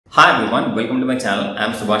Hi everyone, welcome to my channel. I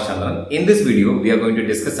am Subhash Chandran. In this video, we are going to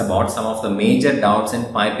discuss about some of the major doubts in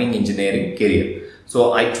piping engineering career.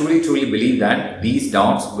 So I truly believe that these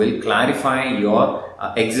doubts will clarify your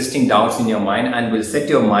existing doubts in your mind and will set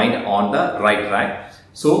your mind on the right track.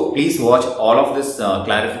 So please watch all of this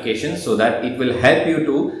clarification so that it will help you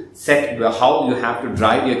to set how you have to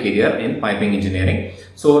drive your career in piping engineering.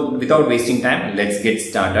 So without wasting time, let's get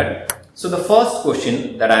started. So the first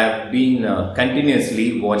question that I have been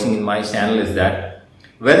continuously watching in my channel is that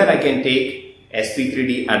whether I can take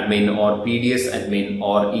SP3D admin or PDS admin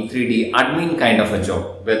or E3D admin kind of a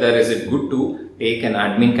job, whether is it good to take an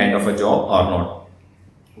admin kind of a job or not.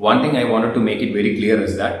 One thing I wanted to make it very clear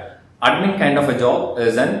is that admin kind of a job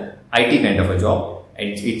is an IT kind of a job.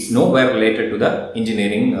 It's nowhere related to the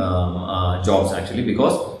engineering jobs actually,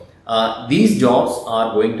 because these jobs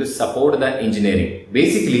are going to support the engineering.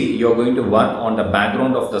 Basically, you're going to work on the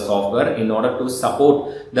background of the software in order to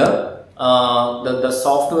support the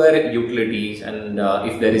software utilities, and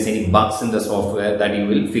if there is any bugs in the software, that you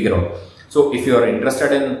will figure out. So if you are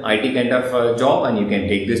interested in IT kind of job, and you can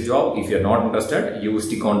take this job. If you are not interested, you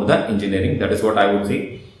stick on to the engineering. That is what I would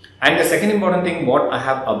say. And the second important thing, what I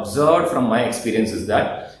have observed from my experience is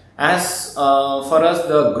that as far as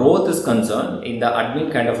the growth is concerned in the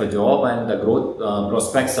admin kind of a job, and the growth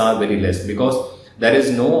prospects are very less because there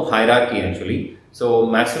is no hierarchy actually. So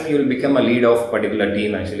maximum you will become a lead of particular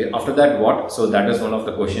team actually. After that what? So that is one of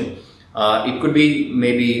the question. It could be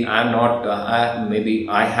maybe I am not, maybe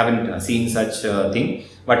I haven't seen such thing,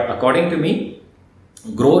 but according to me,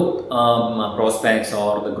 growth prospects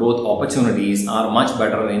or the growth opportunities are much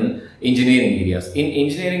better in engineering areas. In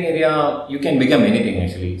engineering area, you can become anything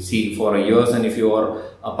actually. See, for years, and if you are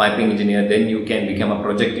a piping engineer, then you can become a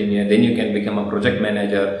project engineer, then you can become a project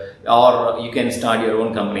manager, or you can start your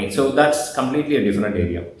own company. So that's completely a different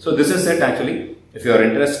area. So this is it actually. If you are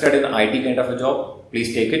interested in IT kind of a job,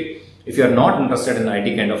 please take it. If you are not interested in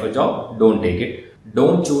IT kind of a job, don't take it.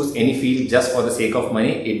 Don't choose any field just for the sake of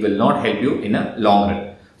money. It will not help you in a long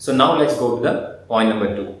run. So now let's go to the point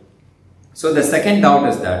number 2. So the second doubt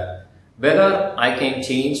is that whether I can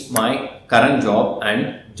change my current job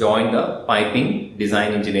and join the piping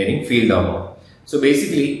design engineering field or not. So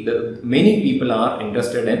basically, many people are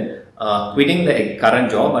interested in quitting the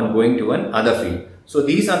current job and going to another field. So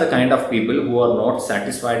these are the kind of people who are not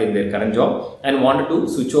satisfied in their current job and wanted to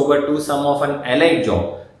switch over to some of an allied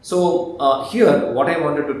job. So here what I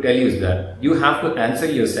wanted to tell you is that you have to answer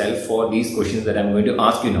yourself for these questions that I am going to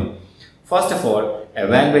ask you now. First of all,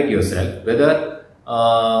 evaluate yourself whether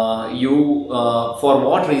for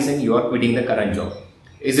what reason you are quitting the current job.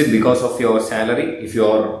 Is it because of your salary? If you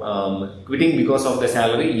are quitting because of the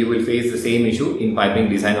salary, you will face the same issue in piping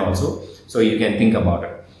design also. So you can think about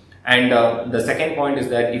it. And the second point is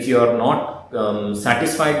that if you are not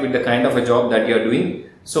satisfied with the kind of a job that you are doing,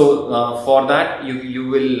 so for that you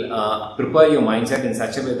will prepare your mindset in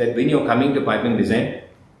such a way that when you are coming to piping design,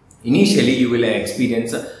 initially you will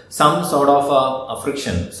experience some sort of a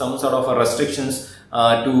friction, some sort of a restrictions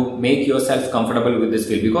to make yourself comfortable with this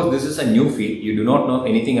field, because this is a new field. You do not know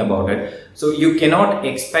anything about it. So you cannot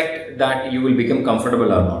expect that you will become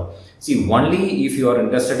comfortable or not. See, only if you are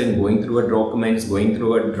interested in going through a documents, going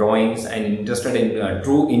through a drawings, and interested in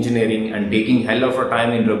true engineering and taking hell of a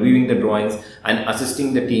time in reviewing the drawings and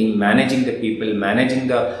assisting the team, managing the people, managing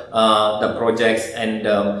the projects, and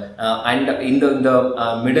in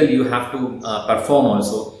the middle you have to perform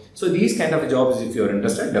also. So these kind of jobs, if you are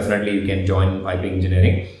interested, definitely you can join piping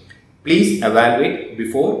engineering. Please evaluate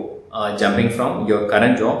before jumping from your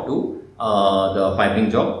current job to the piping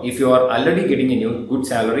job. If you are already getting a good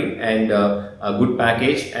salary and a good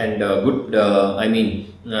package and good,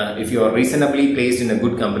 if you are reasonably placed in a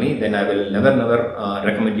good company, then I will never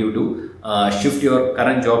recommend you to shift your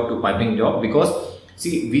current job to piping job, because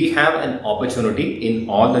see, we have an opportunity in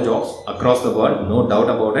all the jobs across the world, no doubt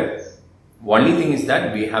about it. Only thing is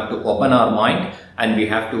that we have to open our mind and we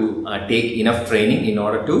have to take enough training in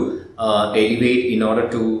order to elevate, in order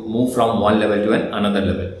to move from one level to another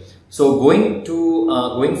level. So going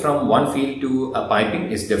from one field to a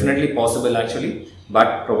piping is definitely possible actually,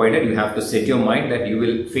 but provided you have to set your mind that you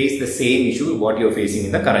will face the same issue what you are facing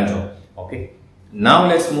in the current job. Okay. Now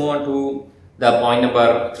let's move on to the point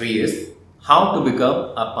number 3 is how to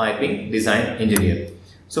become a piping design engineer.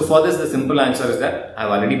 So for this, the simple answer is that I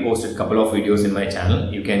have already posted a couple of videos in my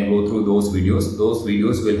channel. You can go through those videos. Those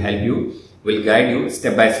videos will help you, will guide you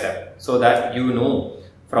step by step, so that you know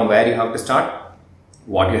from where you have to start,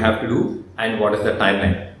 what you have to do, and what is the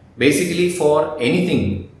timeline. Basically, for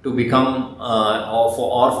anything to become or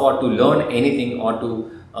for to learn anything or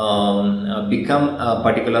to become a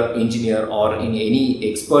particular engineer or in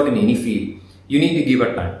any expert in any field, you need to give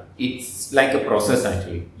it time. It's like a process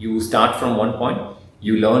actually. You start from one point,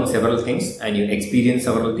 you learn several things and you experience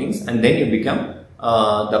several things, and then you become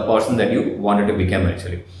the person that you wanted to become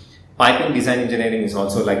actually. Piping design engineering is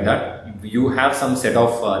also like that. You have some set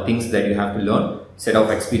of things that you have to learn, set of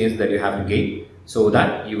experience that you have to gain, so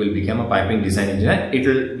that you will become a piping design engineer. It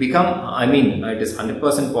will become, it is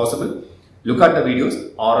 100% possible. Look at the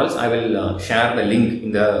videos, or else I will share the link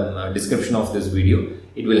in the description of this video.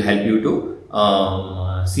 It will help you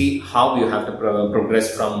to see how you have to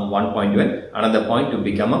progress from one point to another point to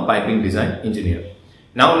become a piping design engineer.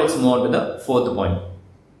 Now let's move on to the fourth point.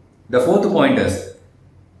 The fourth point is,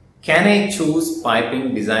 can I choose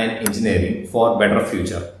piping design engineering for better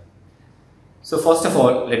future? So first of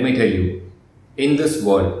all, let me tell you, in this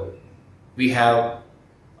world, we have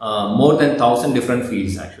more than 1,000 different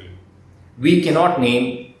fields actually. We cannot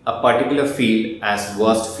name a particular field as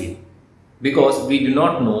worst field, because we do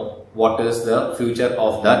not know what is the future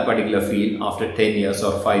of that particular field after 10 years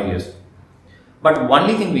or 5 years. But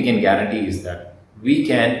only thing we can guarantee is that we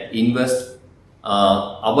can invest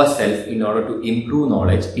ourselves in order to improve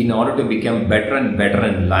knowledge, in order to become better and better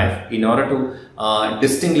in life, in order to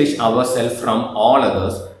distinguish ourselves from all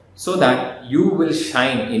others, so that you will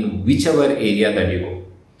shine in whichever area that you go.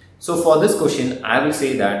 So for this question, I will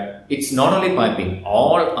say that it's not only piping,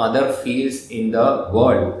 all other fields in the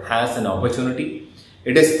world has an opportunity.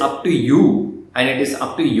 It is up to you, and it is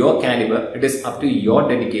up to your caliber, it is up to your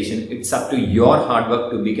dedication, it's up to your hard work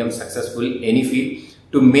to become successful in any field,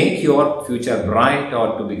 to make your future bright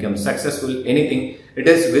or to become successful, anything. It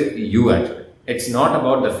is with you actually. It's not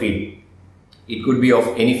about the field. It could be of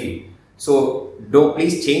any field. So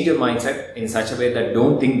please change your mindset in such a way that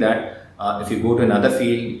don't think that if you go to another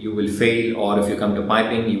field, you will fail, or if you come to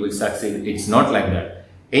piping, you will succeed. It's not like that.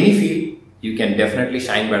 Any field, you can definitely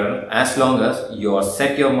shine better as long as you are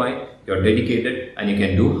set your mind, you're dedicated, and you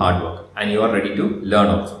can do hard work, and you are ready to learn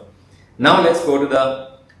also. Now let's go to the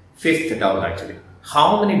fifth doubt actually.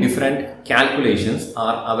 How many different calculations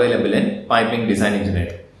are available in piping design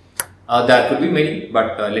engineering? There could be many,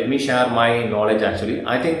 but let me share my knowledge actually.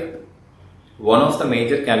 I think one of the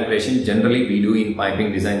major calculations generally we do in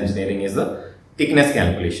piping design engineering is the thickness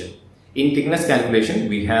calculation. In thickness calculation,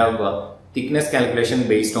 we have thickness calculation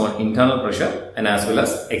based on internal pressure and as well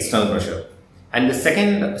as external pressure. And the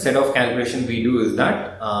second set of calculation we do is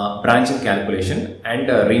that branching calculation and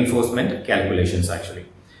reinforcement calculations actually.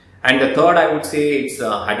 And the third, I would say, it's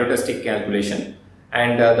hydrodestic calculation.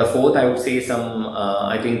 And the fourth, I would say some,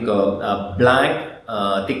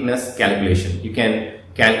 blank thickness calculation. You can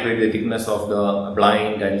calculate the thickness of the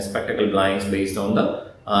blind and spectacle blinds based on the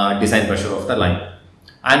design pressure of the line.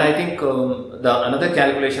 And I think another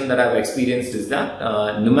calculation that I've experienced is that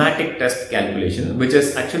pneumatic test calculation, which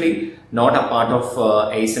is actually not a part of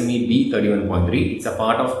ASME B31.3. It's a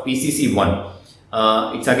part of PCC 1.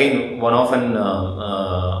 It's again one of an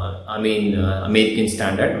American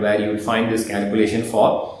standard, where you will find this calculation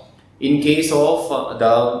for, in case of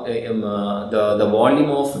the volume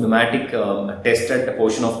of pneumatic tested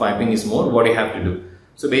portion of piping is more, what you have to do.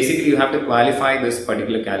 So basically you have to qualify this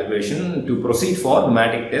particular calculation to proceed for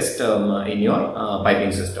pneumatic test in your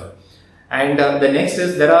piping system. And the next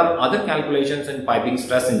is, there are other calculations in piping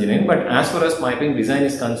stress engineering, but as far as piping design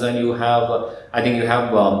is concerned, you have,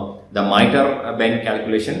 the miter bend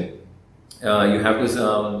calculation. You have to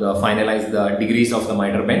finalize the degrees of the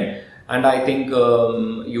miter bend, and I think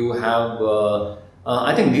you have,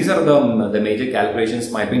 I think these are the major calculations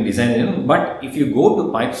piping design. But if you go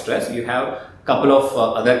to pipe stress, you have couple of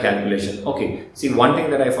other calculations. Okay, see, one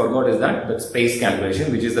thing that I forgot is that the space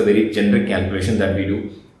calculation, which is the very generic calculation that we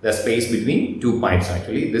do, the space between two pipes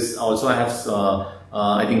actually. This also I have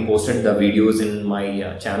I think posted the videos in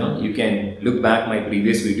my channel. You can look back my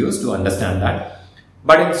previous videos to understand that.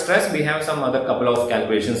 But in stress, we have some other couple of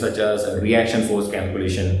calculations, such as reaction force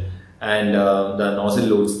calculation and the nozzle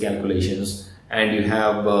loads calculations, and you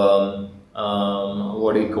have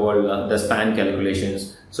what do you call the span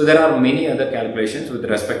calculations. So there are many other calculations with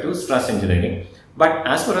respect to stress engineering. But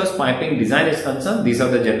as far as piping design is concerned, these are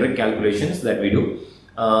the generic calculations that we do.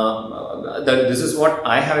 This is what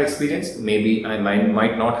I have experienced. Maybe I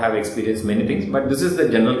might not have experienced many things, but this is the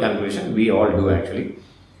general calculation we all do actually.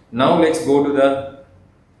 Now let's go to the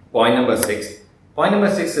point number 6. Point number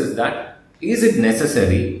 6 is that, is it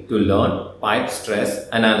necessary to learn pipe stress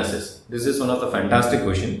analysis? This is one of the fantastic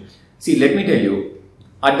questions. See, let me tell you,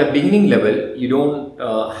 At the beginning level, you don't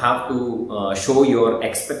have to show your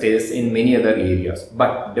expertise in many other areas.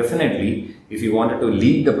 But definitely, if you wanted to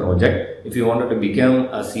lead the project, if you wanted to become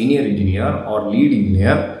a senior engineer or lead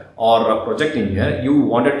engineer or a project engineer, you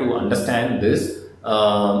wanted to understand this,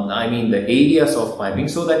 the areas of piping,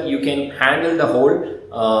 so that you can handle the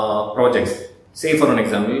whole projects. Say for an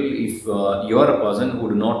example, if you are a person who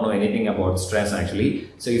do not know anything about stress actually,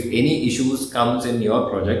 so if any issues comes in your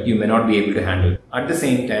project, you may not be able to handle. At the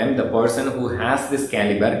same time, the person who has this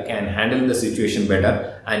caliber can handle the situation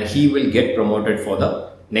better and he will get promoted for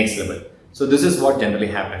the next level. So this is what generally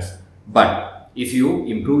happens. But if you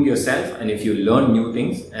improve yourself and if you learn new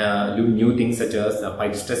things, such as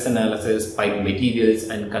pipe stress analysis, pipe materials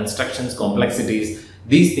and constructions complexities,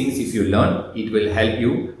 these things if you learn, it will help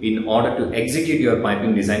you in order to execute your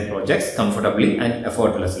piping design projects comfortably and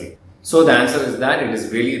effortlessly. So the answer is that it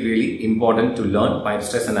is really important to learn pipe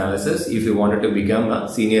stress analysis if you wanted to become a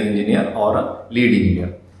senior engineer or a lead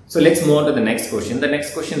engineer. So let's move on to the next question. The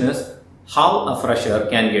next question is how a fresher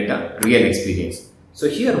can get a real experience. So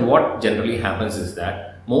here what generally happens is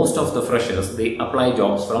that most of the freshers, they apply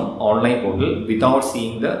jobs from online portal without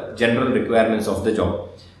seeing the general requirements of the job.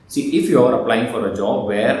 See, if you are applying for a job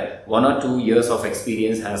where 1 or 2 years of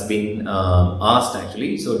experience has been asked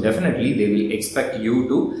actually, so definitely they will expect you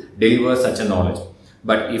to deliver such a knowledge.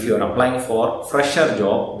 But if you are applying for fresher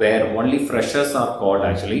job where only freshers are called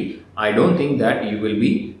actually, I don't think that you will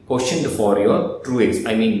be questioned for your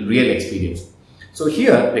real experience. So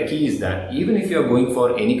here the key is that even if you are going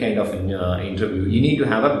for any kind of interview, you need to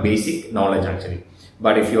have a basic knowledge actually.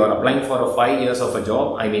 But if you are applying for 5 years of a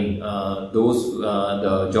job,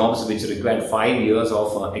 the jobs which require 5 years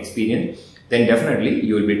of experience, then definitely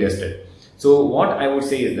you will be tested. So what I would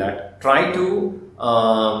say is that try to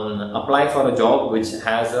apply for a job which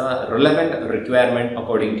has a relevant requirement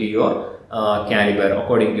according to your caliber,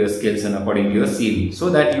 according to your skills and according to your CV, so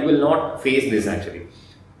that you will not face this actually.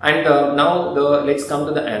 And now let's come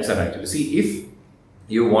to the answer actually. See, if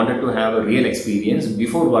you wanted to have a real experience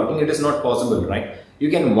before working, it is not possible, right? You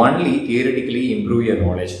can only theoretically improve your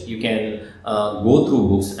knowledge. You can go through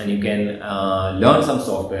books and you can learn some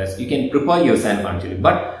softwares. You can prepare yourself actually.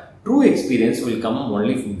 But true experience will come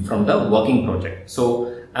only from the working project.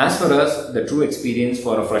 So as far as the true experience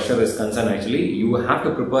for a fresher is concerned actually, you have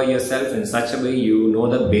to prepare yourself in such a way you know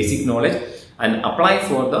the basic knowledge and apply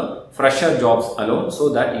for the fresher jobs alone, so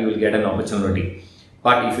that you will get an opportunity.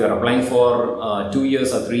 But if you are applying for 2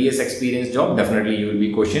 years or 3 years experience job, definitely you will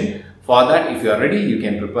be questioned. For that, if you are ready, you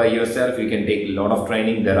can prepare yourself, you can take a lot of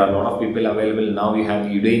training. There are a lot of people available. Now you have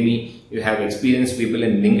Udemy, you have experienced people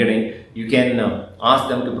in LinkedIn. You can ask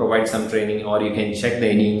them to provide some training, or you can check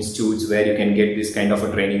any institutes where you can get this kind of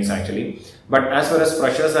a trainings actually. But as far as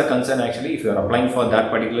freshers are concerned actually, if you are applying for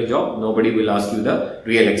that particular job, nobody will ask you the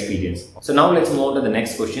real experience. So now let's move on to the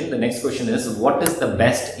next question. The next question is, what is the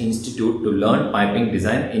best institute to learn piping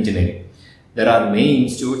design engineering? There are many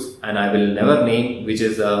institutes and I will never name which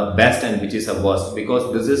is the best and which is the worst,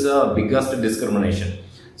 because this is a biggest discrimination.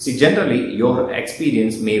 See, generally your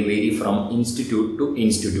experience may vary from institute to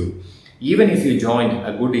institute. Even if you joined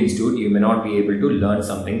a good institute, you may not be able to learn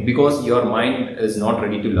something because your mind is not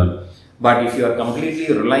ready to learn. But if you are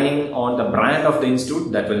completely relying on the brand of the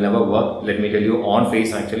institute, that will never work. Let me tell you on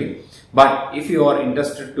face actually. But if you are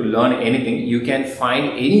interested to learn anything, you can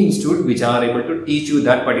find any institute which are able to teach you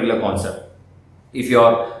that particular concept. If you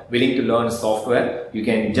are willing to learn software, you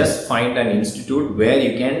can just find an institute where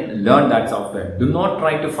you can learn that software. Do not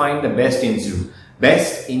try to find the best institute.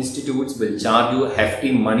 Best institutes will charge you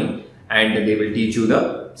hefty money and they will teach you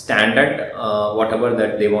the standard whatever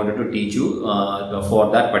that they wanted to teach you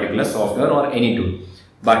for that particular software or any tool.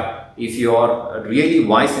 But if you are really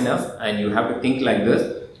wise enough and you have to think like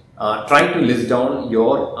this, try to list down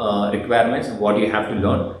your requirements, what you have to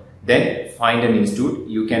learn. Then find an institute.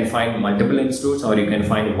 You can find multiple institutes or you can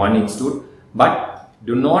find one institute, but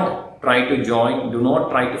do not try to join, do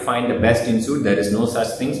not try to find the best institute. There is no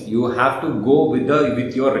such things. You have to go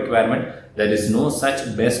with your requirement. There is no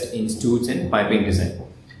such best institutes in piping design.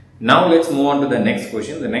 Now let's move on to the next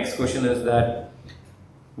question. The next question is that,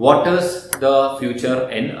 what is the future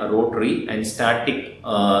in rotary and static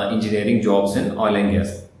engineering jobs in oil and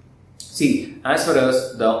gas? See, as far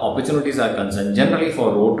as the opportunities are concerned, generally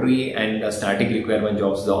for rotary and static requirement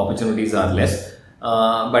jobs, the opportunities are less.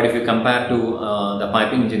 But if you compare to the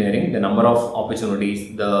piping engineering, the number of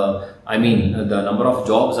opportunities, the number of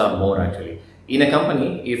jobs are more actually. In a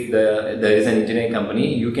company, if there is an engineering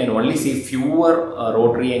company, you can only see fewer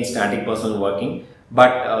rotary and static persons working,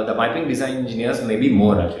 but the piping design engineers may be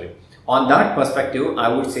more actually. On that perspective, I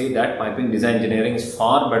would say that piping design engineering is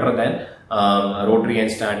far better than rotary and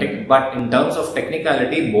static, but in terms of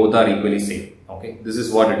technicality, both are equally same. Okay, this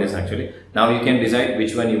is what it is actually. Now you can decide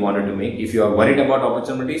which one you wanted to make. If you are worried about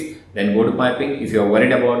opportunities, then go to piping. If you are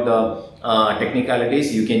worried about the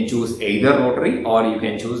technicalities, you can choose either rotary or you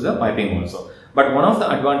can choose the piping also. But one of the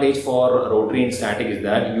advantage for rotary and static is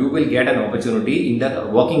that you will get an opportunity in the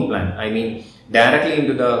working plant. I mean, directly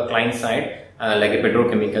into the client side, like a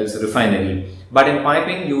petrochemicals refinery. But in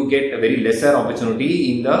piping, you get a very lesser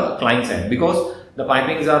opportunity in the client side because the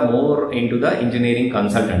pipings are more into the engineering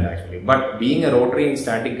consultant actually. But being a rotary and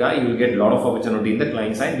static guy, you will get a lot of opportunity in the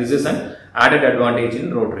client side. This is an added advantage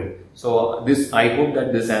in rotary. So this, I hope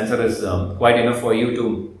that this answer is quite enough for you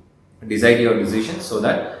to decide your decision so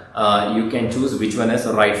that you can choose which one is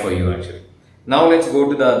right for you actually. Now let's go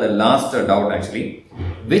to the last doubt actually.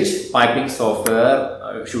 Which piping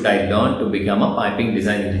software should I learn to become a piping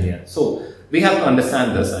design engineer? So we have to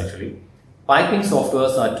understand this actually. Piping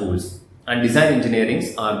softwares are tools and design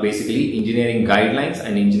engineerings are basically engineering guidelines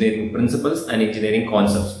and engineering principles and engineering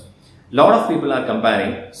concepts. Lot of people are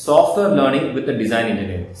comparing software learning with the design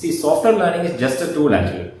engineering. See, software learning is just a tool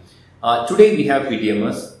actually. Today we have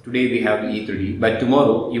PDMS, today we have E3D, but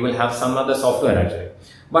tomorrow you will have some other software actually.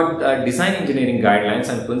 But design engineering guidelines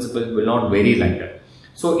and principles will not vary like that.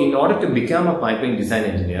 So in order to become a piping design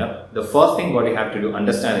engineer, the first thing what you have to do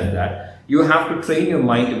understand is that you have to train your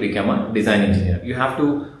mind to become a design engineer. You have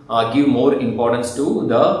to give more importance to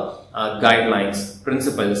the guidelines,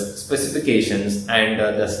 principles, specifications and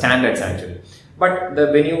the standards actually. But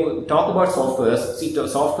when you talk about softwares, see,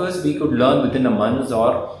 softwares we could learn within a month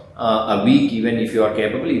or a week. Even if you are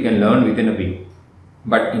capable, you can learn within a week.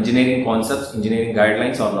 But engineering concepts, engineering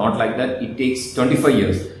guidelines are not like that. It takes 25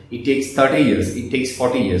 years, it takes 30 years, it takes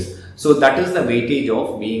 40 years. So that is the weightage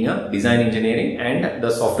of being a design engineering and the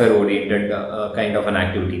software oriented kind of an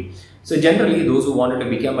activity. So generally those who wanted to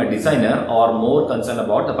become a designer are more concerned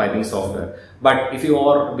about the piping software. But if you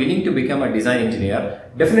are willing to become a design engineer,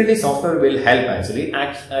 definitely software will help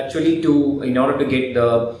actually to in order to get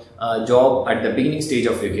the job at the beginning stage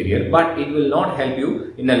of your career, but it will not help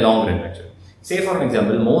you in the long run actually. Say for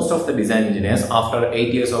example, most of the design engineers after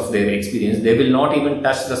 8 years of their experience, they will not even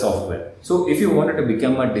touch the software. So if you wanted to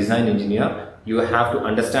become a design engineer, you have to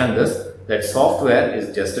understand this, that software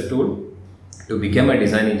is just a tool. To become a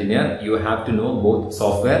design engineer, you have to know both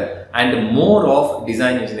software and more of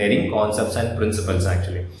design engineering concepts and principles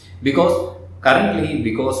actually. Because currently,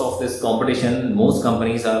 because of this competition, most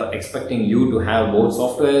companies are expecting you to have both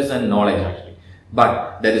softwares and knowledge actually.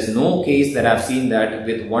 But there is no case that I have seen that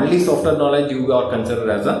with only software knowledge you are considered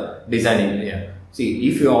as a design engineer. See,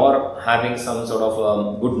 if you are having some sort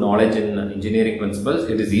of good knowledge in engineering principles,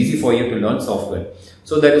 it is easy for you to learn software.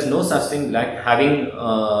 So there is no such thing like having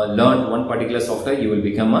learned one particular software, you will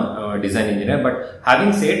become a design engineer. But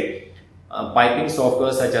having said, piping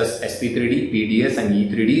software such as SP3D, PDS and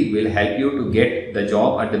E3D will help you to get the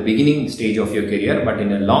job at the beginning stage of your career. But in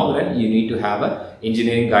the long run, you need to have a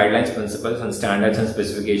engineering guidelines, principles and standards and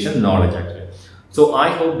specification knowledge actually. So I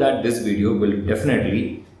hope that this video will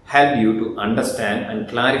definitely help you to understand and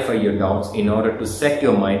clarify your doubts in order to set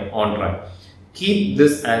your mind on track. Keep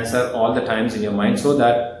this answer all the times in your mind so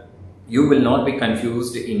that you will not be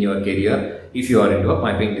confused in your career if you are into a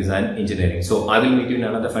piping design engineering. So I will meet you in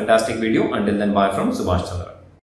another fantastic video. Until then, bye from Subhash Chandra.